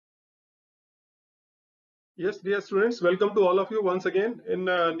Yes, dear students, welcome to all of you once again in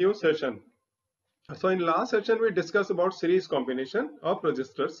a new session. So in last session, we discussed about series combination of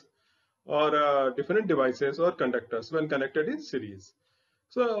resistors or different devices or conductors when connected in series.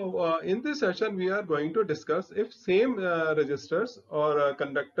 So in this session, we are going to discuss if same resistors or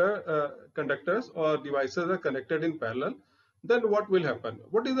conductors or devices are connected in parallel, then what will happen?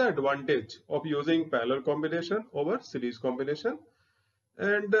 What is the advantage of using parallel combination over series combination?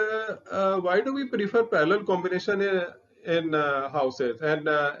 And why do we prefer parallel combination in houses and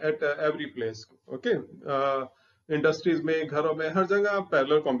at every place? Okay, industries में घरों में हर जगह आप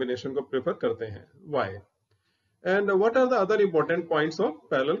parallel combination को prefer करते हैं. Why? And what are the other important points of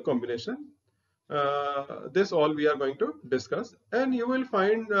parallel combination? This all we are going to discuss, and you will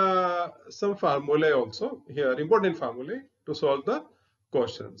find some formulae also here, important formulae to solve the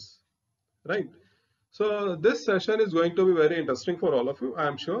questions, right? So this session is going to be very interesting for all of you, I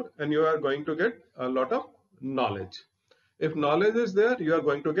am sure, and you are going to get a lot of knowledge. If knowledge is there, you are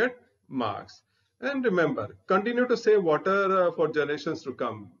going to get marks. And remember, continue to save water for generations to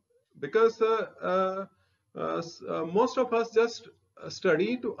come, because most of us just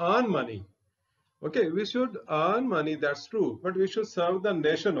study to earn money. Okay, we should earn money, that's true, but we should serve the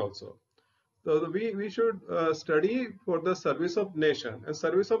nation also. So we should study for the service of nation. And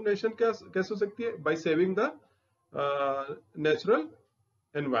service of nation कैसे हो सकती है? By saving the natural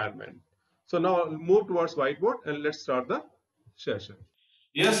environment. So now move towards whiteboard and let's start the session.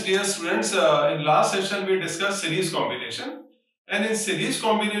 Yes, dear students, in last session we discussed series combination, and in series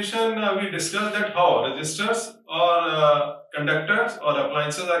combination we discussed that how resistors or conductors or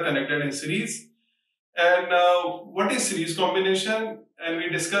appliances are connected in series, and what is series combination, and we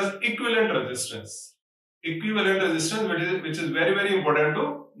discussed equivalent resistance. Equivalent resistance, which is very important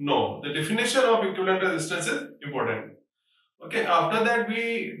to know. The definition of equivalent resistance is important. Okay, after that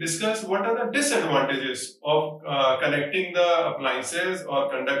we discuss what are the disadvantages of connecting the appliances or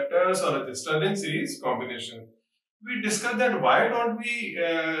conductors or resistor in series combination. We discussed that why don't we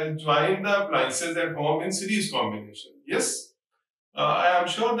join the appliances at home in series combination. Yes, I am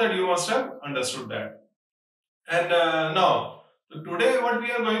sure that you must have understood that. And now, so today what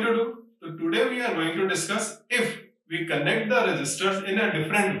we are going to do? So today we are going to discuss if we connect the resistors in a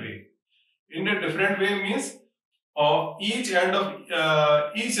different way. In a different way means each end of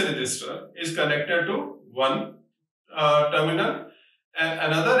each resistor is connected to one terminal, and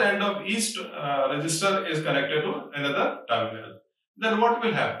another end of each resistor is connected to another terminal. Then what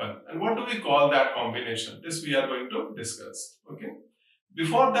will happen, and what do we call that combination? This we are going to discuss. Okay.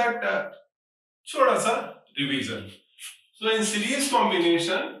 Before that, छोटा सा revision. So in series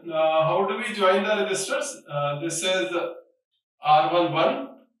combination, how do we join the resistors? This is R11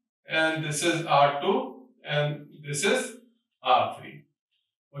 and this is R2 and this is R3.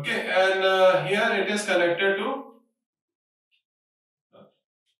 Okay, and here it is connected to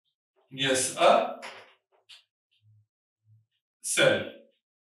yes a cell.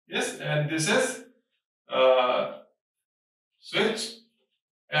 Yes, and this is switch,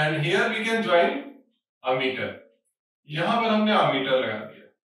 and here we can join ammeter. यहाँ पर हमने ammeter लगा दिया.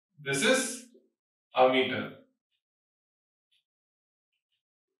 This is ammeter.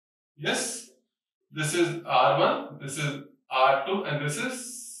 Yes, this is R1, this is R2, and this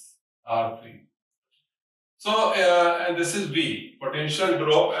is R3. So, and this is V. Potential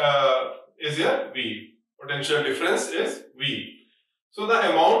drop is here V. Potential difference is V. So, the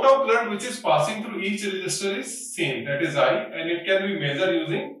amount of current which is passing through each resistor is same, that is I, and it can be measured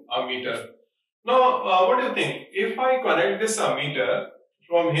using ammeter. Now, what do you think? If I connect this ammeter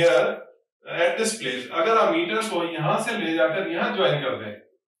from here at this place, अगर ammeter को यहाँ से ले जाकर यहाँ join कर दें,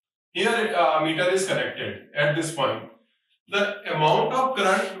 here ammeter is connected at this point, the amount of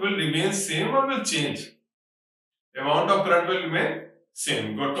current will remain same or will change? Amount of current will remain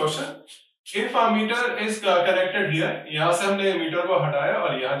same. Good question. If ammeter is connected here, यहाँ से हमने ammeter को हटाया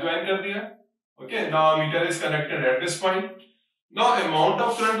और यहाँ join कर दिया. Okay, now ammeter is connected at this point. Now amount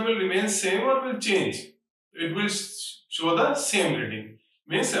of current will remain same or will change? It will show the same reading.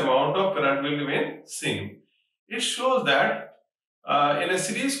 Means amount of current will remain same. It shows that in a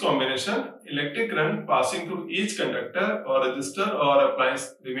series combination, electric current passing through each conductor or resistor or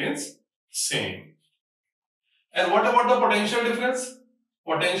appliance remains same. And what about the potential difference?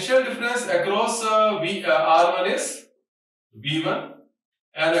 Potential difference across R1 is V1,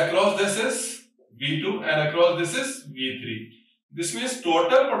 and across this is V2, and across this is V3. This means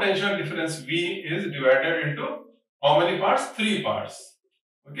total potential difference V is divided into how many parts? 3 parts.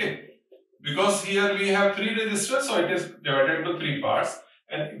 Okay. Because here we have 3 resistors, so it is divided into 3 parts,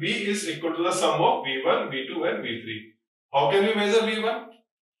 and V is equal to the sum of V1, V2 and V3. How can we measure V1?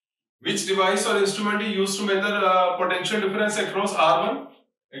 Which device or instrument is used to measure potential difference across R1,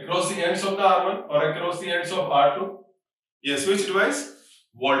 across the ends of the R1 or across the ends of R2? Yes, which device?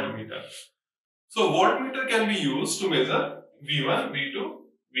 Voltmeter. So voltmeter can be used to measure V1, V2,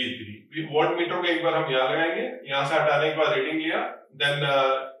 V3. Voltmeter को एक बार हम यहाँ लगाएंगे, यहाँ से हटाने के बाद रीडिंग लिया, then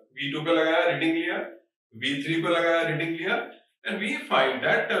V2 पे लगाया रीडिंग लिया, V3 पे लगाया रीडिंग लिया, and we find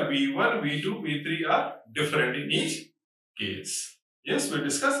that V1, V2, V3 are different in each case. Yes,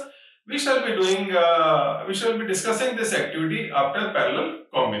 we shall be doing, we shall be discussing this activity after parallel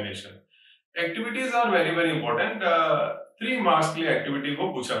combination. Activities are very very important. 3 marks के लिए activity को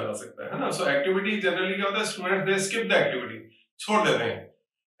पूछा जा सकता है ना. So activity generally क्या होता है, students they skip the activity, छोड़ देते हैं.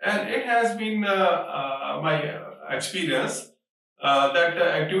 And it has been my experience that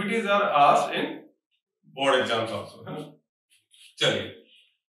activities are asked in board exams also, है ना. चलिए.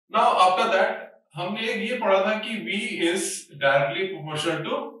 Now after that हमने एक ये पढ़ा था कि V is directly proportional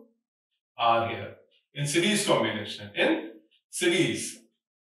to R here in series combination. In series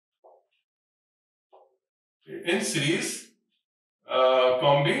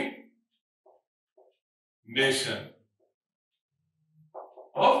combination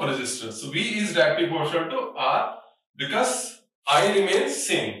of resistors. So V is directly proportional to R because I remains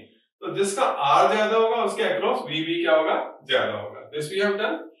same. तो जिसका R ज्यादा होगा उसके across VB क्या होगा, ज्यादा होगा. This we have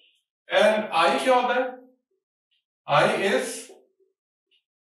done. And I क्या होता है? I is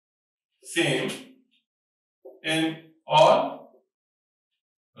same in all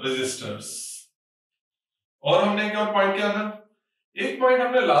resistors. और हमने एक और पॉइंट किया था, एक पॉइंट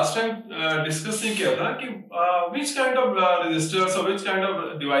हमने लास्ट टाइम डिस्कस नहीं किया था कि which kind of resistors or which kind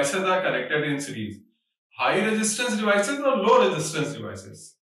of devices are connected in series, high resistance devices or low resistance devices.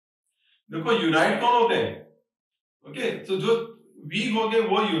 देखो यूनाइट कौन होते हैं, ओके, तो जो वीक होंगे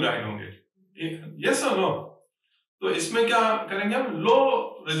वो यूनाइट होंगे, यस और नो. तो इसमें क्या करेंगे हम, लो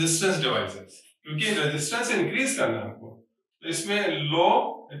रेजिस्टेंस डिवाइसेस, क्योंकि रेजिस्टेंस इंक्रीज करना है हमको. तो इसमें लो,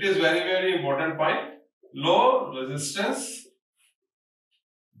 it is very very important point, low resistance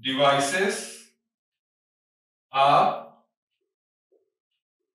devices are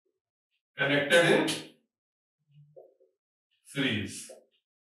connected in series.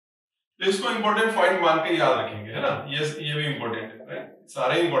 तो इसको इंपॉर्टेंट पॉइंट मान के याद रखेंगे, है ना. ये भी इंपॉर्टेंट है, राइट.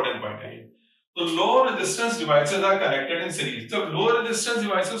 सारे इंपॉर्टेंट पॉइंट है ये. तो low resistance devices are connected in series. जब लो रेजिस्टेंस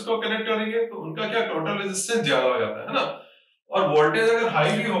डिवाइसेस को कनेक्ट करेंगे तो उनका क्या टोटल रेजिस्टेंस ज्यादा हो जाता है ना. और वोल्टेज अगर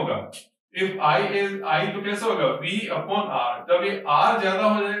हाई भी होगा, इफ आई तो कैसे होगा, V अपॉन R. जब ये R ज्यादा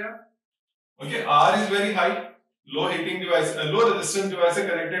हो जाएगा, okay, R is very high, low heating device, low resistance device are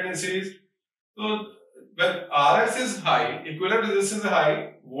connected in series. So when RS is high, equivalent resistance is high,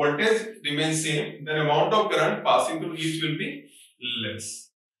 voltage remains same, then amount of current passing through each will be less.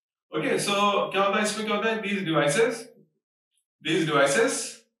 Okay, so क्या होता है इसमें, क्या होता है, these devices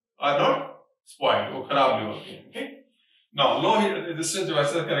are not spoiled, वो खराब नहीं होते हैं. Okay, now low resistance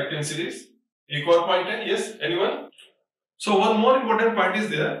devices are connected in series. एक और point है, yes, anyone? So one more important point is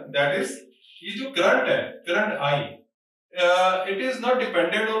there, that is ये जो करंट है, current I, it is not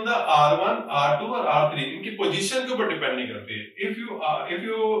dependent on the R1, R2 और R3. इनकी position के ऊपर डिपेंड नहीं करती. If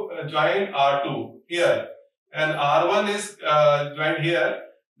you join R2 here and R1 is joined here,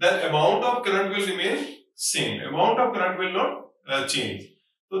 then amount of current will remain same. Amount of current will not change.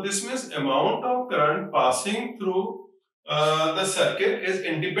 So this means amount of current passing through the circuit is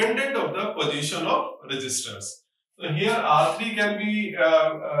independent of the position of resistors. So here R3 can be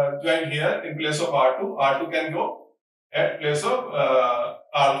joined here in place of R2. R2 can go at place of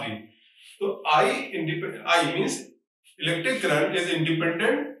R3. So I means electric current is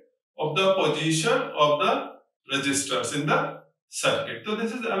independent of the position of the resistors in the circuit. So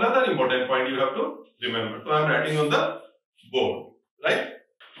this is another important point you have to remember. So I am writing on the board, right?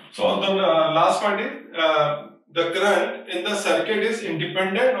 So the last point is the current in the circuit is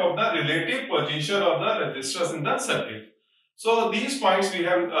independent of the relative position of the resistors in the circuit. So these points we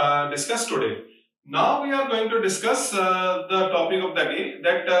have discussed today. Now we are going to discuss the topic of the day,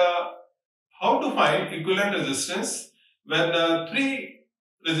 that how to find equivalent resistance when three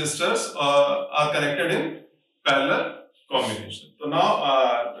resistors are connected in parallel combination. So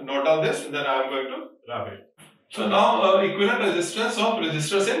now note down this, and then I am going to wrap it. So now equivalent resistance of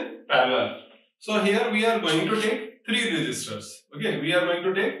resistors in parallel. So here we are going to take three resistors. Okay, we are going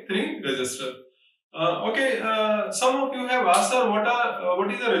to take three resistors. Some of you have asked, sir,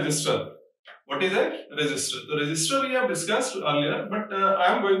 what is a resistor? What is a resistor? The resistor we have discussed earlier, but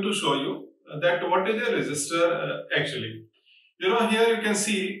I am going to show you that what is a resistor actually. You know, here you can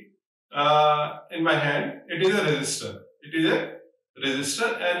see in my hand, it is a resistor. It is a resistor,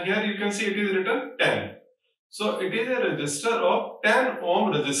 and here you can see it is written 10. So it is a resistor of 10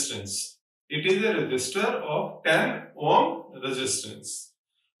 ohm resistance. It is a resistor of 10 ohm resistance.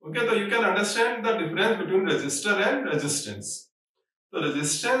 Okay, so you can understand the difference between resistor and resistance. So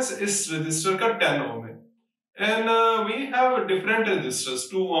resistance is resistor का 10 ohm है. And we have different resistors,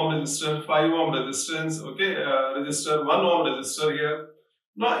 2 ohm resistor, 5 ohm resistance, okay, resistor, 1 ohm resistor here.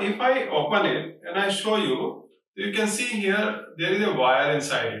 Now if I open it and I show you, you can see here there is a wire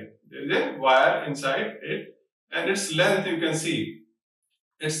inside it. There is a wire inside it, and its length you can see,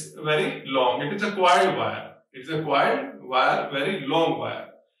 it's very long. It is a coiled wire. It is a coiled wire, very long wire.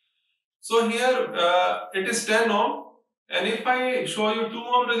 So here it is 10 ohm, and if I show you 2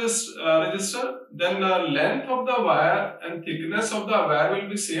 ohm resistor, then the length of the wire and thickness of the wire will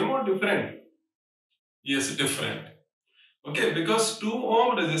be same or different? Yes, different. Okay, because 2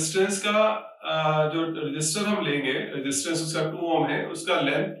 ohm resistance का जो resistor हम लेंगे, resistance उसका 2 ohm है, उसका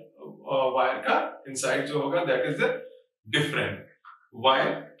length wire का inside जो होगा, that is the different.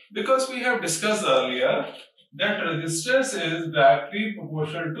 Why? Because we have discussed earlier that resistance is directly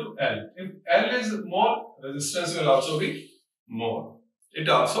proportional to L. If L is more, resistance will also be more. It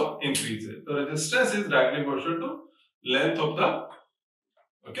also increases. The resistance is directly proportional to length of the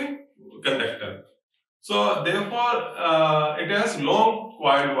conductor. So therefore, it has long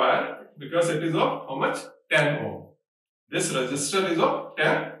coiled wire because it is of how much? 10 ohm. This resistor is of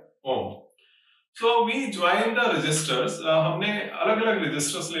 10 ohm. So we join the resistors. हमने अलग-अलग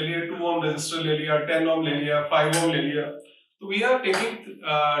resistors ले लिए, 2 ohm resistor ले लिया, 10 ohm ले लिया, 5 ohm ले लिया. So we are taking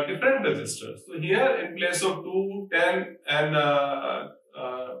different resistors. So here in place of 2, 10 and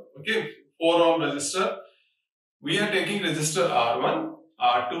 4 ohm resistor, we are taking resistor R1,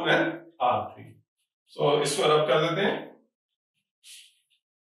 R2 and R3. So इसको रब कर देते हैं.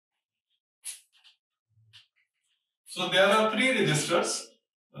 So there are 3 resistors.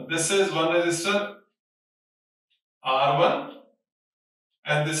 This is one resistor R1,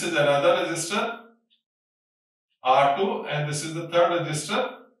 and this is another resistor R2, and this is the third resistor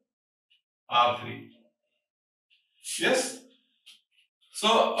R3. Yes. So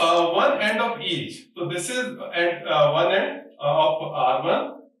one end of each. So this is one end of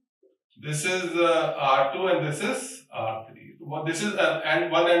R1. This is R2, and this is R3. So this is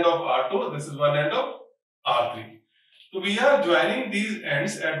and one end of R2. This is one end of R3. So we are joining these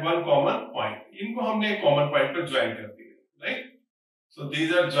ends at one common point. इनको हमने एक common point पर join कर दिया, right? So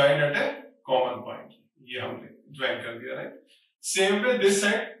these are joined at a common point. ये हमने join कर दिया, right? Same way this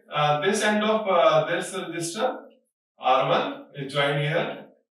side, this end of this resistor R1 is joined here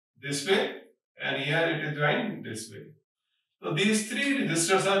this way, and here it is joined this way. So these 3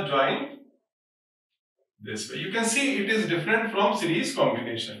 resistors are joined this way. You can see it is different from series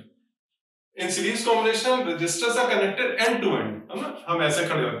combination. In series combination, resistors are connected end to end. हम ऐसे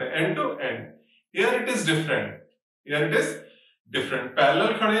खड़े होते हैं end to end. Here it is different. Here it is different.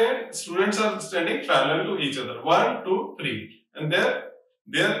 Parallel खड़े हैं. Students are standing parallel to each other. 1, 2, 3. And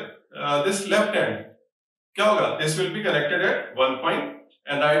this left hand, क्या होगा? This will be connected at one point,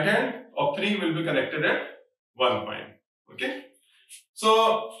 and right hand of 3 will be connected at one point. Okay.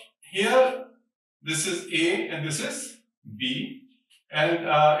 So here this is A and this is B, and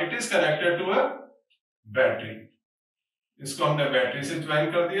it is connected to a battery. इसको हमने battery से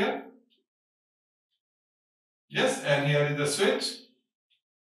join कर दिया. Yes, and here is the switch.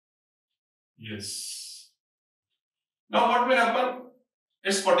 Yes. Now what will happen?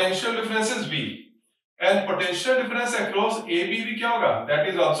 Its potential difference is V, and potential difference across AB भी क्या होगा? That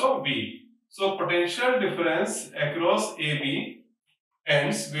is also V. So potential difference across AB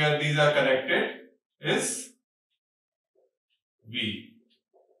ends where these are connected is V.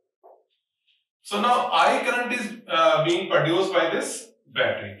 So now I current is being produced by this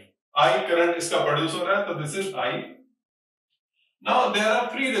battery. I current इसका produce हो रहा है, so this is I. Now there are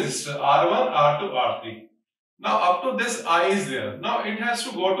 3 resistors R1, R2, R3. Now up to this I is there. Now it has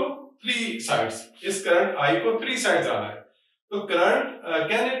to go to 3 sides. इस current I को 3 sides आना है. So current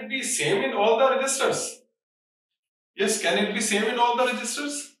can it be same in all the resistors? Yes, can it be same in all the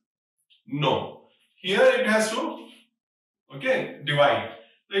resistors? No. Here it has to divide.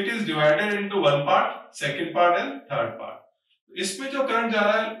 So it is divided into one part, second part and third part. इसमें जो current जा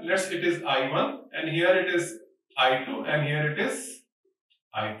रहा है, let's it is I1, and here it is I2, and here it is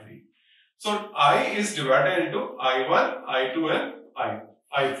I3. So I is divided into I1, I2 and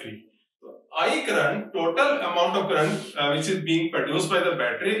I3. So I current, total amount of current which is being produced by the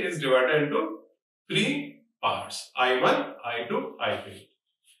battery is divided into 3 parts: I1, I2, I3.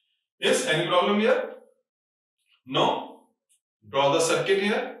 Yes, any problem here? No? Draw the circuit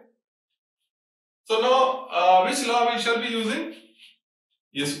here. So now which law we shall be using?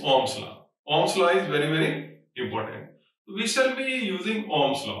 Yes, Ohm's law. Ohm's law is very important. We shall be using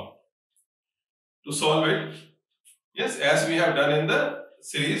Ohm's law to solve it. Yes, as we have done in the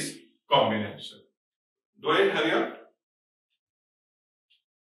series combination. Do it, hurry up.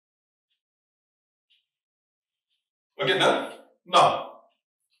 Okay, done. Now,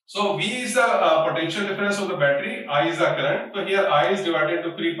 so V is the potential difference of the battery, I is the current. So here I is divided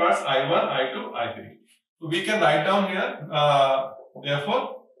into three parts, I1, I2, I3. So we can write down here,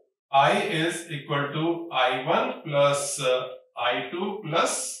 therefore, I is equal to I1 plus I2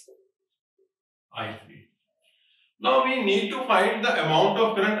 plus I3. Now we need to find the amount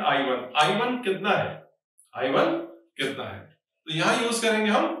of current I1. I1 कितना है? I1 कितना है? तो यहाँ use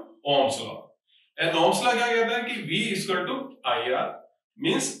करेंगे हम Ohm's law. And Ohm's law क्या कहता है कि V is equal to IR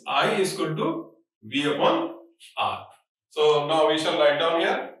means I is equal to V upon R. So now we shall write down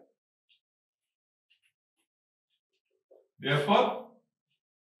here. Therefore,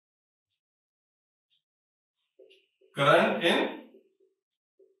 current in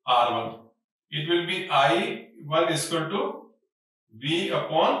R1, it will be I1 is equal to V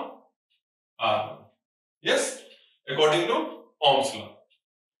upon R1. Yes, according to Ohm's law.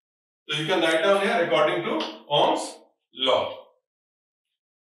 So you can write down here according to Ohm's law.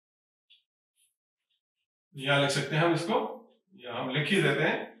 यहाँ लिख सकते हैं हम इसको, यहाँ हम लिख ही देते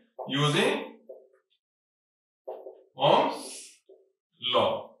हैं using Ohm's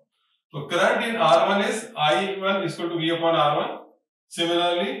law. So current in R1 is I1 is equal to V upon R1.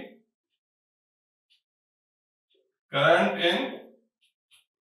 Similarly, current in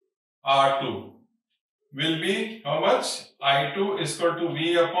R2 will be how much? I2 is equal to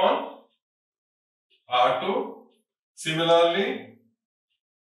V upon R2. Similarly,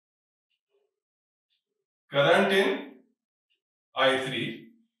 current in I3,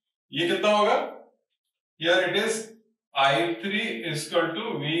 ये कितना होगा? Here it is I3 is equal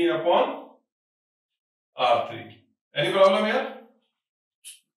to V upon R3. Any problem here?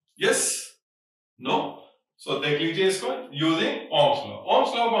 Yes? No? So देख लीजिए इसको using Ohm's law.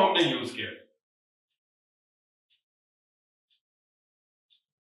 Ohm's law को हमने use किया.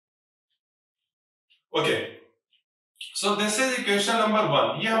 Okay. So this is equation number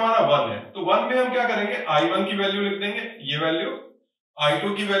 1. ये हमारा 1 है. तो 1 में हम क्या करेंगे? I1 की वैल्यू लिख देंगे, ये वैल्यू,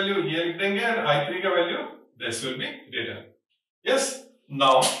 I2 की वैल्यू ये लिख देंगे, and I3 का value this will be written. Yes.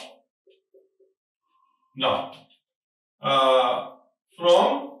 Now, from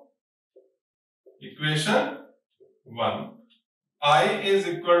equation 1, I is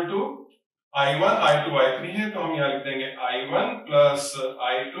equal to I1, I2, I3 है, तो हम यहाँ लिख देंगे I1 plus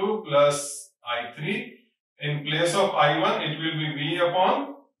I2 plus I3. In place of I1, it will be V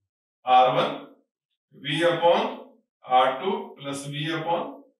upon R1, V upon R2 plus V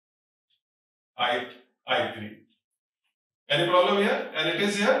upon I3. Any problem here? And it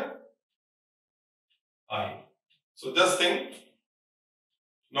is here I. So just think,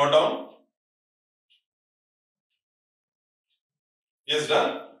 note down. Yes,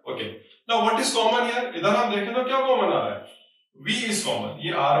 done. Okay. Now what is common here? इधर हम देखें तो क्या common आ रहा है? V is common.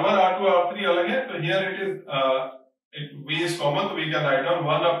 ये R1, R2, R3 अलग है, तो here it is V is common, so we can write down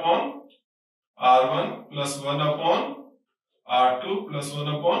 1 upon R1 plus 1 upon R2 plus 1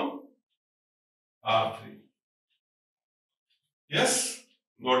 upon R3. Yes,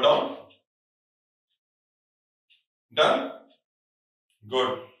 note down. Done.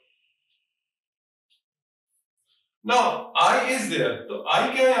 Good. Now I is there, तो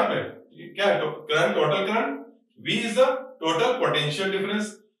I क्या है यहाँ पे? क्या है? Current, total current. V is the total potential difference.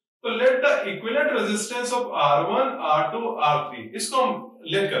 So let the equivalent resistance of R1, R2, R3. इसको हम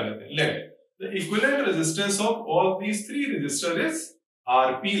let कर लेते हैं. Let the equivalent resistance of all these three resistors is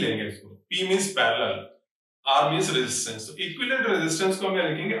RP लेंगे इसको. P means parallel. R means resistance. So equivalent resistance को हम यहाँ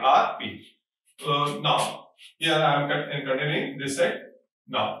लिखेंगे RP. Now here I am continuing this side.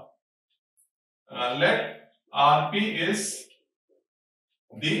 Now let RP is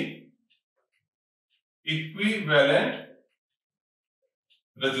the equivalent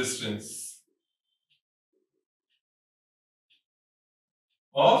resistance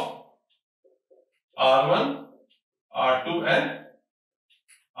of R1, R2 and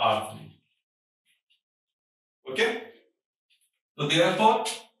R3. Okay? So therefore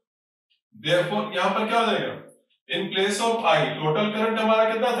यहां पर क्या हो जाएगा? In place of I, total current हमारा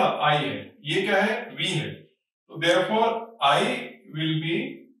कितना था? I है. ये क्या है? V है. So therefore I will be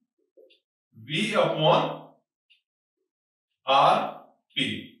V upon RP.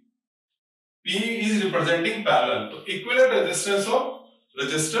 P is representing parallel. तो equivalent resistance of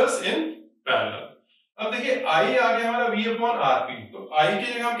resistors in parallel. अब देखिए I आ गया हमारा V upon RP. तो I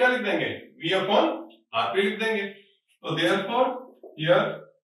की जगह हम क्या लिख देंगे? V upon RP लिख देंगे. So therefore here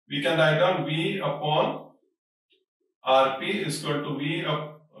we can write down V upon Rp is equal to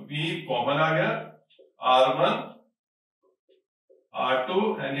V common आ गया, R1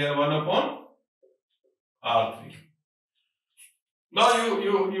 R2 and here 1 upon R3. Now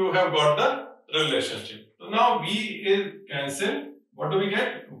you have got the relationship. So now V is cancelled. What do we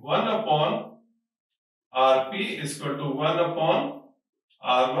get? 1 upon Rp is equal to 1 upon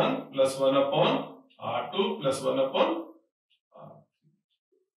R1 plus 1 upon R2 plus 1 upon R.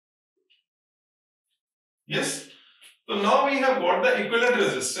 Yes. So now we have got the equivalent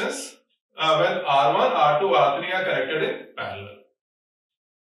resistance when R1, R2, R3 are connected in parallel.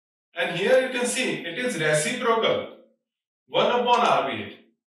 And here you can see it is reciprocal. 1 upon RPA.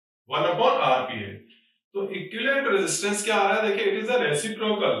 1 upon RPA. तो equivalent resistance क्या आ रहा है? देखिए, it is a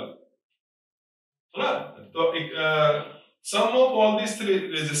reciprocal, है ना? तो सम of all this three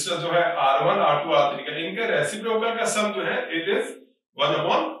resistance जो है R1, R2, R3 का, इनका रेसिप्रोकल का सम जो है it is 1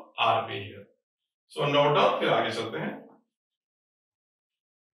 upon RP here. So note down, फिर आगे चलते हैं.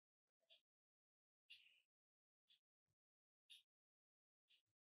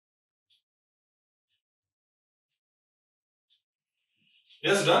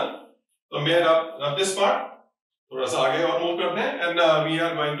 Yes, done. तो मैं रब दिस पार्ट थोड़ा सा आगे और मूव करते हैं and we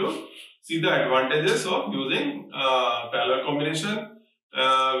are going to see the advantages of using parallel combination.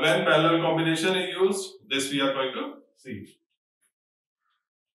 When parallel combination is used, this we are going to see.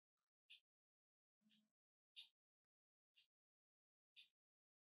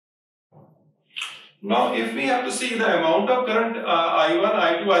 Now if we have to see the amount of current I1,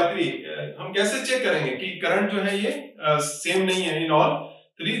 I2, I3, हम कैसे check करेंगे कि current जो है ये same नहीं है in all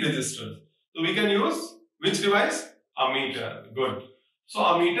three resistors? So we can use which device? Ammeter. Good. So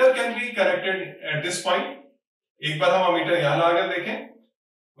ammeter can be connected at this point. एक बार हम ammeter यहाँ लगा कर देखें.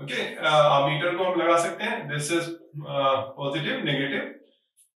 ओके, ammeter को हम लगा सकते हैं. This is positive, negative.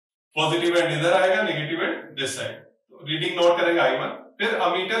 Positive and इधर आएगा, negative and this side. Reading note करेंगे I1. फिर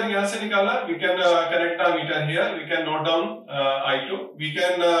अमीटर यहां से निकाला, we can connect the ammeter here, we can note down I2, we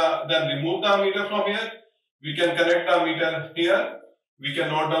can then remove the ammeter from here, we can connect the ammeter here, we can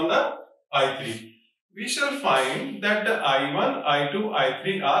note down the I3. We shall find that the I1, I2,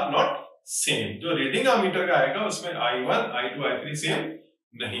 I3 are not same. जो reading ammeter का आएगा उसमें I1, I2, I3 same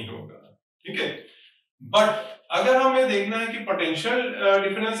नहीं होगा. ठीक है. But अगर हमें देखना है कि potential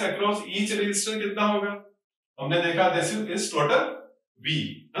difference across each resistor कितना होगा, हमने देखा दिस इज टोटल V,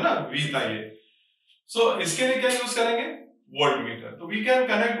 है ना? V था ये. सो इसके लिए क्या यूज करेंगे? वोल्टमीटर. तो we can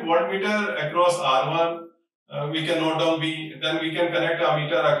connect voltmeter across R1, we can note down V, then we can connect a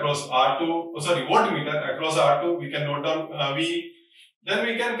meter across R2, voltmeter across R2, we can note down V, then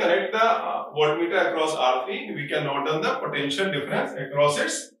we can connect the voltmeter across R3, we can note down the potential difference across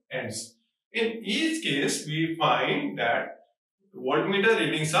its ends. In each case, we find that voltmeter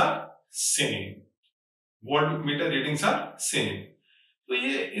readings are same. Voltmeter readings are same. तो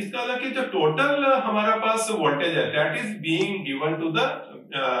ये इसका मतलब कि जो total हमारा पास voltage है, that is being given to the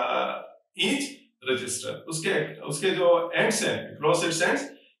each resistor. उसके जो एंड्स हैं, across its ends,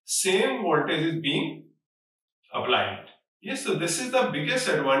 same voltage is being applied. Yes, so this is the biggest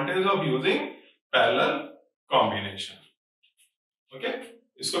advantage of using parallel combination. Okay,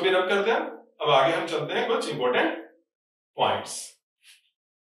 इसको भी रब करते हैं. अब आगे हम चलते हैं कुछ important points.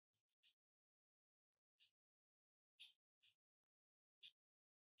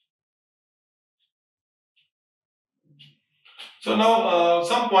 So now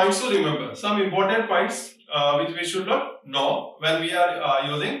some points to remember, some important points which we should know when we are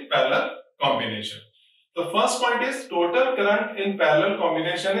using parallel combination. The first point is total current in parallel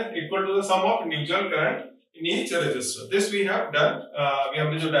combination is equal to the sum of mutual current in each resistor. This we have done. We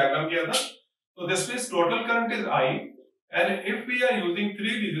have जो diagram किया था. So this means total current is I, and if we are using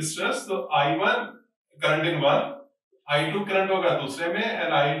three resistors, so I1 current in one, I2 current होगा दूसरे में,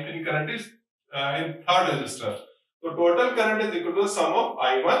 and I3 current is in third resistor. So total current is equal to the sum of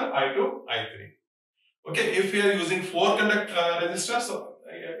I1, I2, I3. Okay, if we are using four resistors, so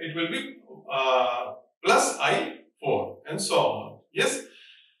it will be plus I4 and so on. Yes,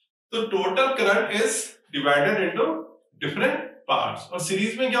 so total current is divided into different parts. और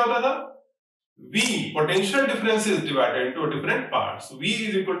series में क्या होता था? V, potential difference is divided into different parts. V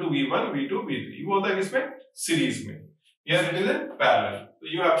is equal to V1, V2, V3. वो होता है किसमें? Series में. Here it is in parallel.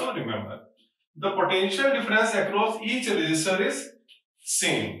 So you have to remember. The potential difference across each resistor is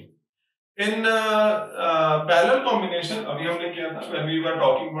same. In parallel combination, अभी हमने किया था when we were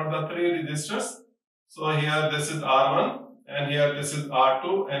talking about the three resistors. So here this is R1, and here this is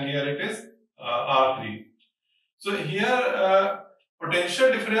R2, and here it is R3. So here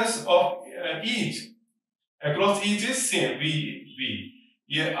potential difference of each across each is same, V.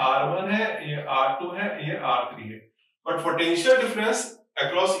 ये R1 है, ये R2 है, ये R3 है. but potential difference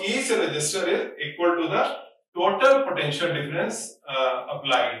across each resistor is equal to the total potential difference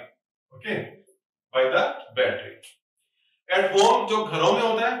applied, okay, by the battery. At home जो घरों में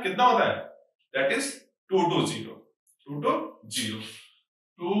होता है कितना होता है? That is 2 to 0, 2 to 0,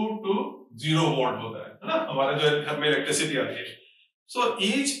 2 to 0 volt होता है ना हमारा जो घर में इलेक्ट्रिसिटी आती है. So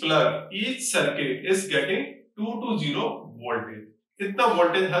each plug, each circuit is getting 2 to 0 voltage. कितना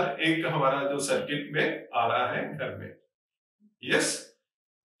वोल्टेज हर एक हमारा जो सर्किट में आ रहा है घर में. Yes?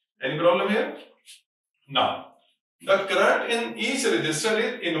 Any problem here? Now, the current in each resistor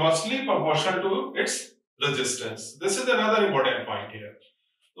is inversely proportional to its resistance. This is another important point here.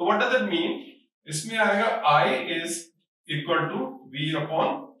 So what does it mean? इसमें आएगा I is equal to V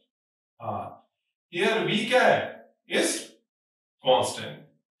upon R. Here V क्या है? Is constant.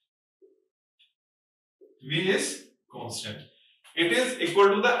 V is constant. It is equal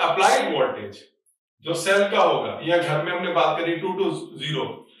to the applied voltage. जो cell का होगा या घर में हमने बात करी 2 to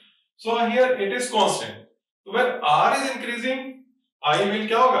 0. So here it is constant. So when R is increasing, I will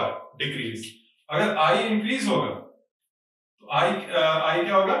क्या होगा? Decrease. अगर I increase होगा तो I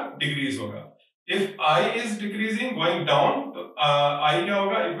क्या होगा? Decrease होगा. If I is decreasing going down तो I क्या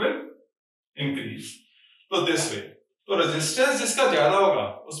होगा? It will increase. तो this way. तो रेजिस्टेंस जिसका ज्यादा होगा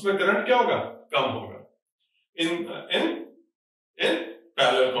उसमें करंट क्या होगा? कम होगा. In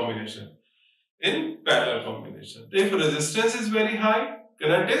parallel combination. In parallel combination. If resistance is very high,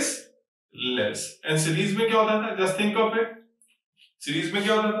 current is less. And series में क्या होता था? Just think of it. Series में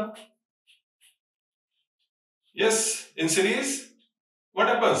क्या होता था? Yes, in series, what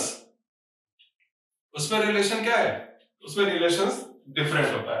happens? उसमें रिलेशन क्या है? उसमें रिलेशंस डिफरेंट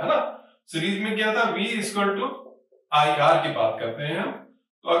होता है ना? सीरीज में क्या था? V equal to I R की बात करते हैं हम.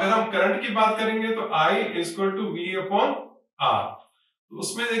 तो अगर हम करंट की बात करेंगे तो I equal to V upon R. तो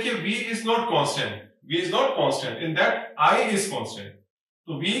उसमें देखिए V is not constant. V is not constant. In that I is constant.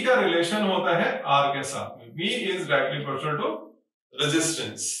 तो V का रिलेशन होता है R के साथ में. V is directly proportional to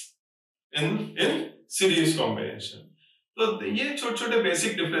resistance in series combination. तो ये छोटे छोटे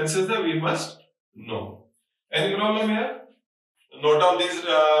बेसिक डिफरेंसेस है. We must know. Any problem here? Note down these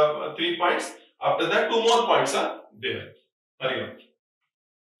 3 points. After that, 2 more points are there. Hurry up.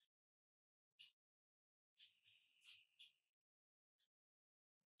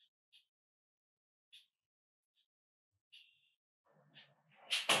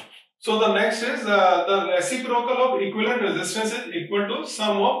 So the next is the reciprocal of equivalent resistance is equal to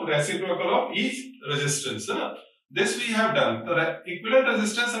sum of reciprocal of each resistance. है ना? This we have done. तो equivalent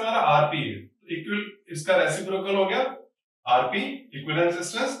resistance हमारा RP है. इसका reciprocal हो गया RP, equivalent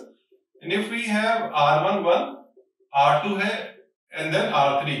resistance. And if we have R1 1, R2 है, and then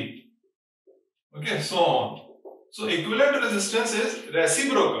R3. Okay, so on. So equivalent resistance is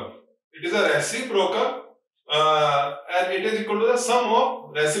reciprocal. It is a reciprocal and it is equal to the sum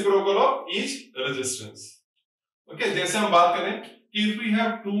of reciprocal of each resistance. Okay, जैसे हम बात करें कि if we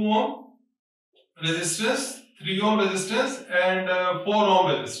have 2 ohm resistance, 3 ohm resistance and 4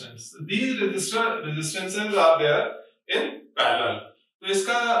 ohm resistance. These resistances are there in parallel. तो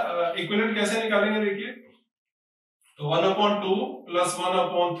इसका equivalent कैसे निकालेंगे देखिए. तो 1 upon 2 plus 1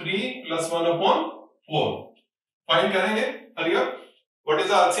 upon 3 plus 1 upon 4. Find करेंगे. Hurry up. What is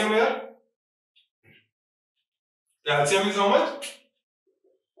the LCM here? The LCM is how much?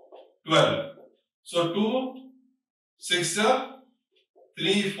 12. So 2 6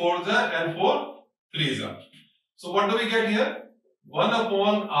 3 4 and 4 3 So what do we get here? 1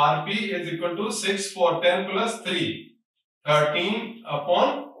 upon RP is equal to 6 for 10 plus 3. 13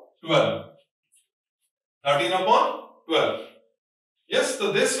 upon 12. 13 upon 12. Yes,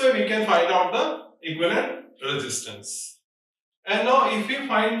 so this way we can find out the equivalent resistance. And now if we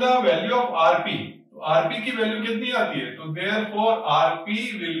find the value of RP, तो RP की value कितनी आती है? तो therefore RP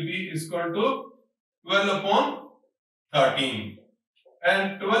will be equal to 12 upon 13.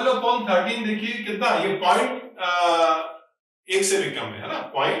 And 12 upon 13 देखिए कितना? ये point 1 से भी कम है ना?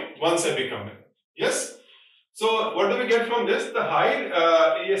 पॉइंट 1 से भी कम है. Yes. So what do we get from this? The high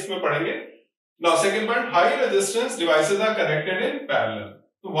ये इसमें पढ़ेंगे. Now second point, high resistance devices are connected in parallel.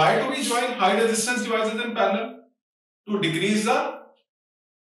 So why do we join high resistance devices in parallel? To decrease the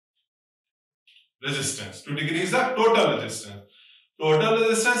resistance, to decrease the total resistance. Total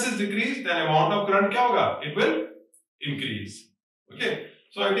resistance is decreased, then amount of current क्या होगा? It will increase. Okay,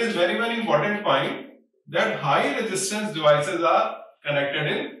 so it is very important point that high resistance devices are connected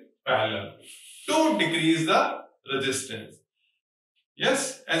in parallel to decrease the resistance.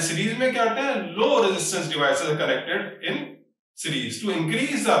 Yes, and series में क्या होता है? Low resistance devices are connected in series to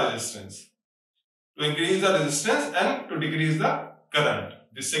increase the resistance. To increase the resistance and to decrease the current,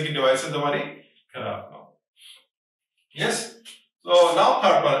 जिससे कि devices हमारी खराब ना हो. Yes. So now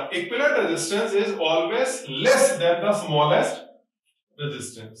third one, equivalent resistance is always less than the smallest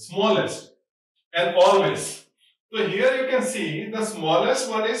resistance. Smallest and always. So here you can see the smallest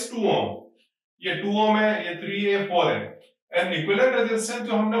one is 2 ohm. ये 2 ohm है, ये 3 है, 4 है. And equivalent resistance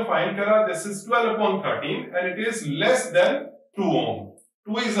जो हमने find करा, this is 12 upon 13 and it is less than 2 ohm.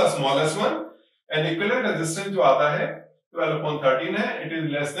 2 is the smallest one and equivalent resistance जो आता है 12 upon 13 है, it is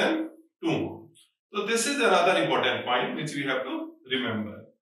less than 2 ohm. So this is another important point which we have to remember.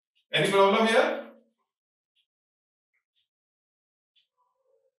 Any problem here?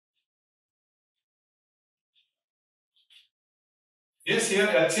 Yes, here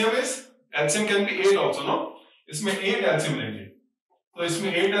LCM can be 8 also, no? इसमें 8 LCM लेंगे. तो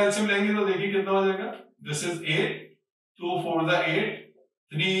इसमें 8 LCM लेंगे तो देखिए कितना हो जाएगा. This is 8, 2 4 the 8,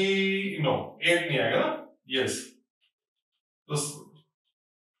 3 no 8 नहीं आएगा ना. Yes. तो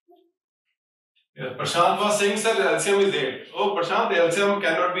Prashant was saying sir LCM is 8. Oh Prashant, LCM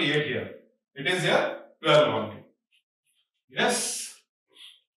cannot be 8 here. It is here 12 only. Yes.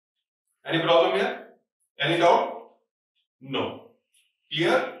 Any problem here? Any doubt? No.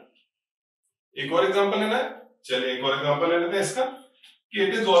 Clear? एक और एग्जांपल लेना है. चलिए एक और एग्जांपल ले लेते हैं इसका कि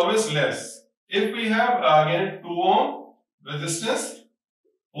it is always less. If we have again 2 ohm resistance,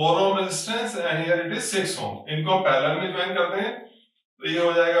 4 ohm resistance and here it is 6 ohm. इनको हम पैरेलल में ज्वाइन करते हैं तो ये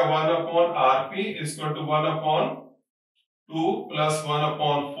हो जाएगा 1 upon Rp is equal to 1 upon 2 plus 1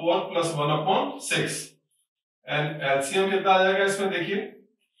 upon 4 plus 1 upon 6 and LCM कितना आ जाएगा इसमें देखिए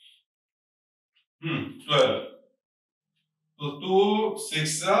 12. So 2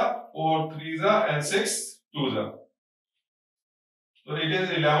 6 4 3 and 6 2 so it is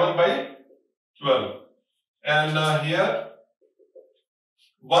 11 by 12 and here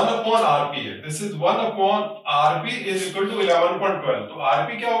 1 upon Rp है. This is 1 upon Rp is equal to 11 upon 12. तो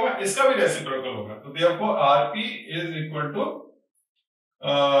Rp क्या होगा? इसका भी रेसिप्रोकल होगा. तो therefore Rp is equal to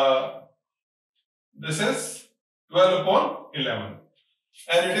this is 12 upon 11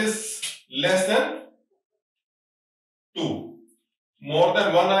 and it is less than 2. More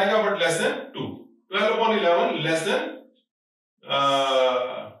than 1 आएगा but less than 2. 12 upon 11 less than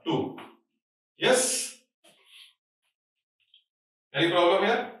 2. Yes. Any problem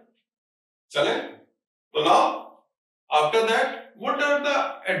here? चले? So now after that, what are the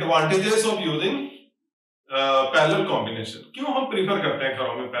advantages of using parallel combination? क्यों हम prefer करते हैं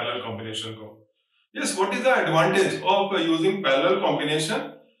घरों में parallel combination को? Yes, what is the advantage of using parallel combination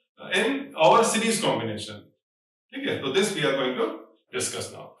in our series combination? ठीक है, तो this we are going to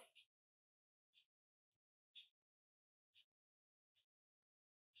discuss now.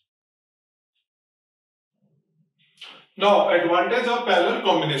 Now, advantage of parallel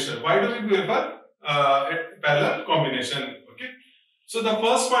combination. Why do we prefer parallel combination? Okay. So the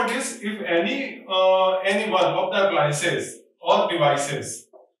first point is if any one of the appliances or devices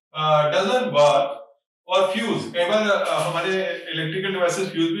doesn't work or fuse, कई बार हमारे electrical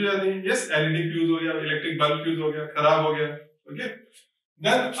devices fuse भी जाते हैं. Yes, LED fuse हो गया, electric bulb fuse हो गया, खराब हो गया. Okay,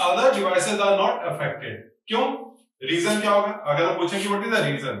 then other devices are not affected. क्यों? रीजन क्या होगा? अगर हम पूछें कि व्हाट इज द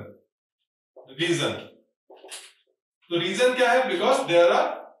रीजन, तो रीजन क्या है? Because there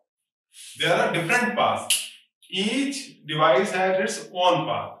are different paths. Each device has its own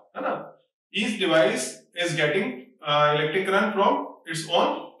path, है ना? Each device is getting electric current from its own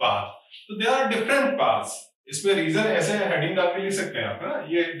path. तो देयर आर डिफरेंट पाथ्स. इसमें रीजन ऐसे heading डाल के लिख सकते हैं आप, है ना?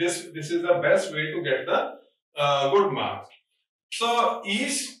 ये this is the best way to get the good marks. So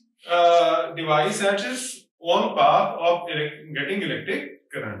each device has its own path of getting electric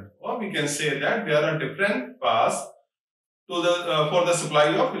current, or we can say that there are different paths to the for the supply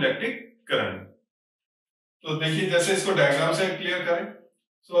of electric current. तो देखिए जैसे इसको diagram से clear करें.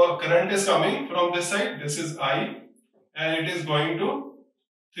 So current is coming from this side. This is I, and it is going to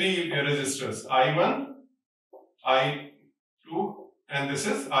three resistors: I1, I2, and this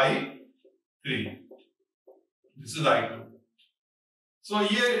is I3. This is I2. So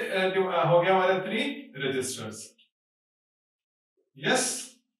ये हो गया हमारे 3 resistors. Yes,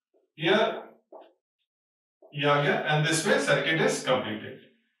 here ये आ गया and this way circuit is completed.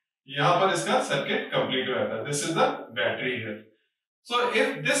 यहाँ पर इसका circuit complete हो जाता है. This is the battery here. So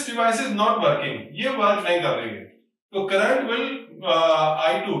if this device is not working, ये work नहीं कर रही है, तो current will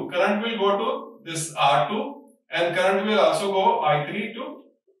I2 current will go to this R2 and current will also go I3 to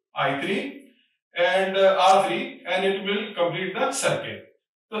I3 and R3 and it will complete the circuit.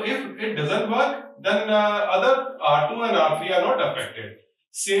 So if it doesn't work, then other R2 and R3 are not affected.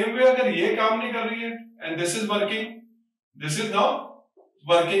 Same way अगर ये काम नहीं कर रही है and this is working, this is now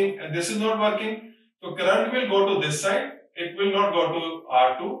working and this is not working, so current will go to this side, it will not go to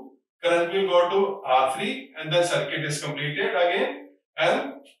R2, current will go to R3 and then circuit is completed again,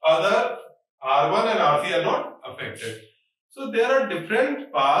 and other R1 and R3 are not affected. So there are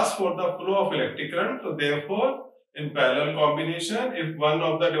different paths for the flow of electric current. So therefore, in parallel combination, if one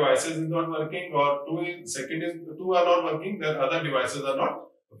of the devices is not working or two are not working, then other devices are not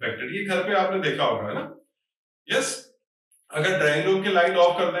affected. ये घर पे आपने देखा होगा है ना? Yes. अगर drawing room की लाइट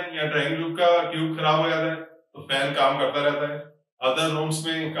ऑफ कर दें या ड्राइंग रूम का ट्यूब खराब हो जाता है तो फैन काम करता रहता है, अदर रूम्स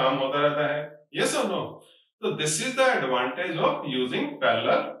में काम होता रहता है. Yes or no? So this is the advantage of using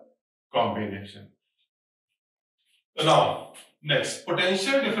parallel combination. So now, next,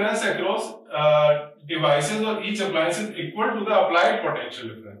 potential difference across devices or each appliance is equal to the applied potential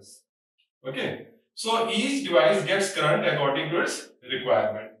difference. Okay, so each device gets current according to its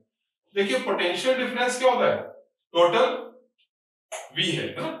requirement. देखिए potential difference क्या होता है, total V है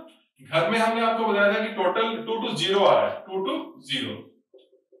ना. घर में हमने आपको बताया था कि टोटल 2 to 0 आ रहा है, 2 to 0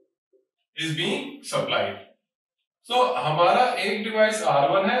 is being supplied. So हमारा एक डिवाइस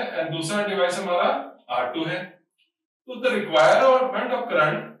R1 है और दूसरा डिवाइस हमारा R2 है. So the requirement of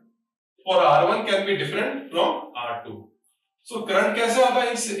current for R1 can be different from R2. So current कैसे आता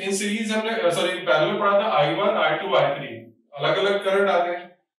है, इन सीरीज हमने सॉरी इन पैरेलल पढ़ा था I1, I2, I3 अलग अलग करंट आते हैं.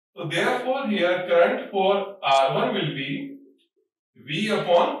 So therefore here current for R1 will be V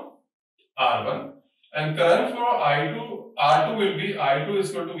upon R1 and current for R2 will be I2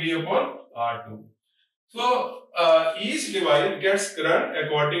 is equal to V upon R2. So each device gets current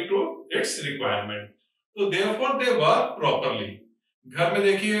according to its requirement. So therefore they work properly. घर में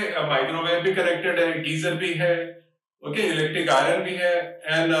देखिए microwave भी connected है, geyser भी है, okay, electric iron भी है,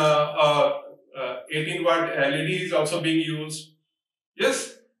 and 18 watt LED is also being used. Yes,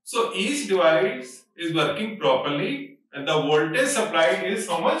 so each device is working properly and the voltage supplied is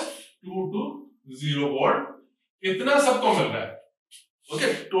how much, 2 to 0 volt. इतना सबको मिल रहा है.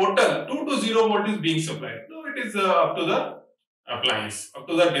 Okay, total 2 to 0 volt is being supplied. No, it is up to the appliance, up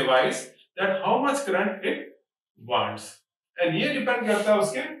to the device that how much current it wants. And ये depend करता है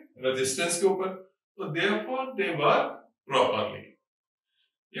उसके resistance के ऊपर. So therefore they work properly.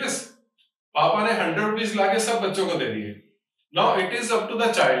 Yes, पापा ने 100 rupees लाके सब बच्चों को दे दिए. Now it is up to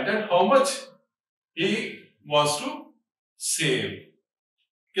the child that how much he wants to save.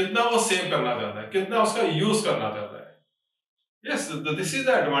 कितना वो सेव करना चाहता है, कितना उसका यूज करना चाहता है. Yes, this is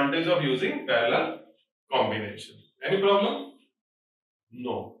the advantage of using parallel combination. Any problem?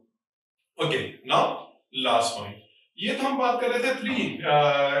 No. Okay, now last point. ये तो हम बात कर रहे थे three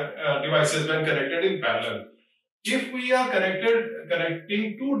devices when connected in parallel. If we are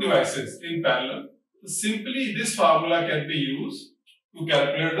connecting two devices in parallel, simply this formula can be used to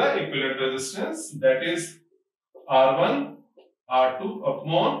calculate the equivalent resistance, that is R1 R2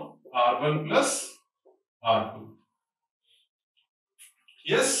 upon R1 plus R2.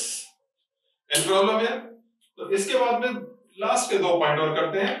 Yes, any problem है? तो इसके बाद में last के दो point और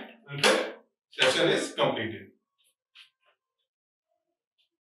करते हैं and then session is completed.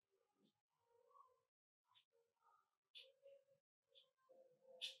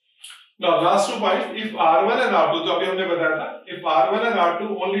 Now last two points, if R1 and R2 जो अभी हमने बताया था, if R1 and R2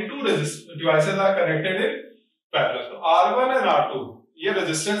 only two devices are connected in parallel, तो R1 and R2 ये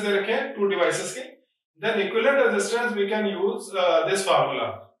resistance दे रखे हैं two devices के, then equivalent resistance we can use this formula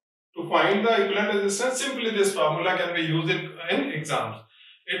to find the equivalent resistance. Simply this formula can be used in exams.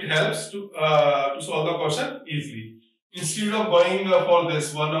 It helps to solve the question easily. Instead of going for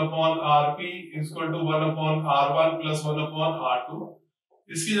this 1 upon Rp is equal to 1 upon R1 plus 1 upon R2,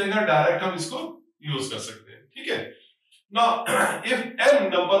 इसकी जगह direct हम इसको use कर सकते हैं. ठीक है. Now if n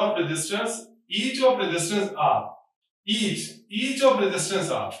number of resistance, each of resistance R, each of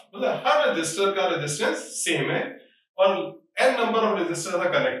resistance R मतलब हर रेजिस्टर का रेजिस्टेंस सेम है और n number of resistors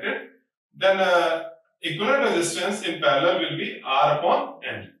are connected, then equivalent resistance in parallel will be R upon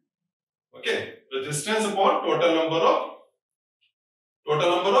n. Okay, resistance upon total number of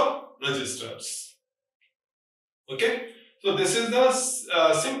resistors. Okay, so this is the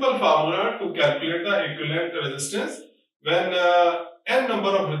simple formula to calculate the equivalent resistance when n number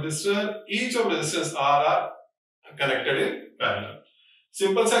of resistors, each of resistors R are connected in parallel.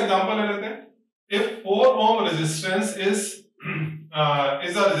 Simple सा example ले लेते हैं. If 4 ohm resistance is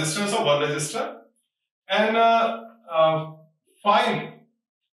the resistance of one resistor and five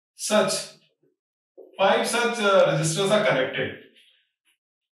such resistors are connected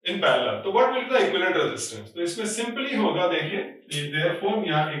in parallel, तो what will be the equivalent resistance? तो इसमें simply होगा, देखिए, therefore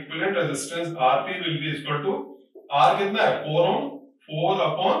यहाँ equivalent resistance Rp will be equal to R कितना है 4 ohm, 4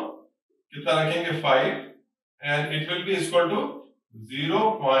 upon कितना रखेंगे 5 and it will be equal to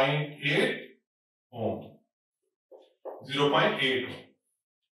 0.8 ohm. 0.8 ohm.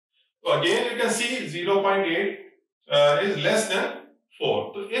 So again, you can see 0.8 is less than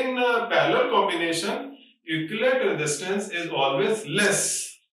 4. So in parallel combination, equivalent resistance is always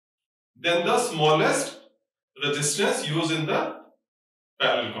less than the smallest resistance used in the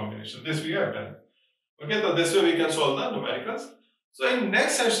parallel combination. This we have done. Okay, so this way we can solve the numericals. So in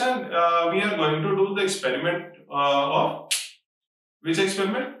next session, we are going to do the experiment of which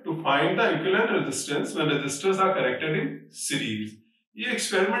experiment? To find the equivalent resistance when resistors are connected in series. ये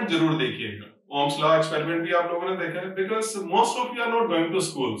experiment जरूर देखिएगा. Ohm's law experiment भी आप लोगों ने देखा है, because most of you are not going to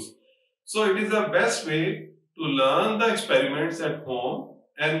schools. So it is the best way to learn the experiments at home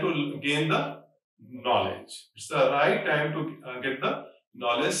and to gain the knowledge. It's the right time to get the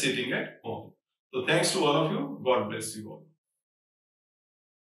knowledge sitting at home. So thanks to all of you. God bless you all.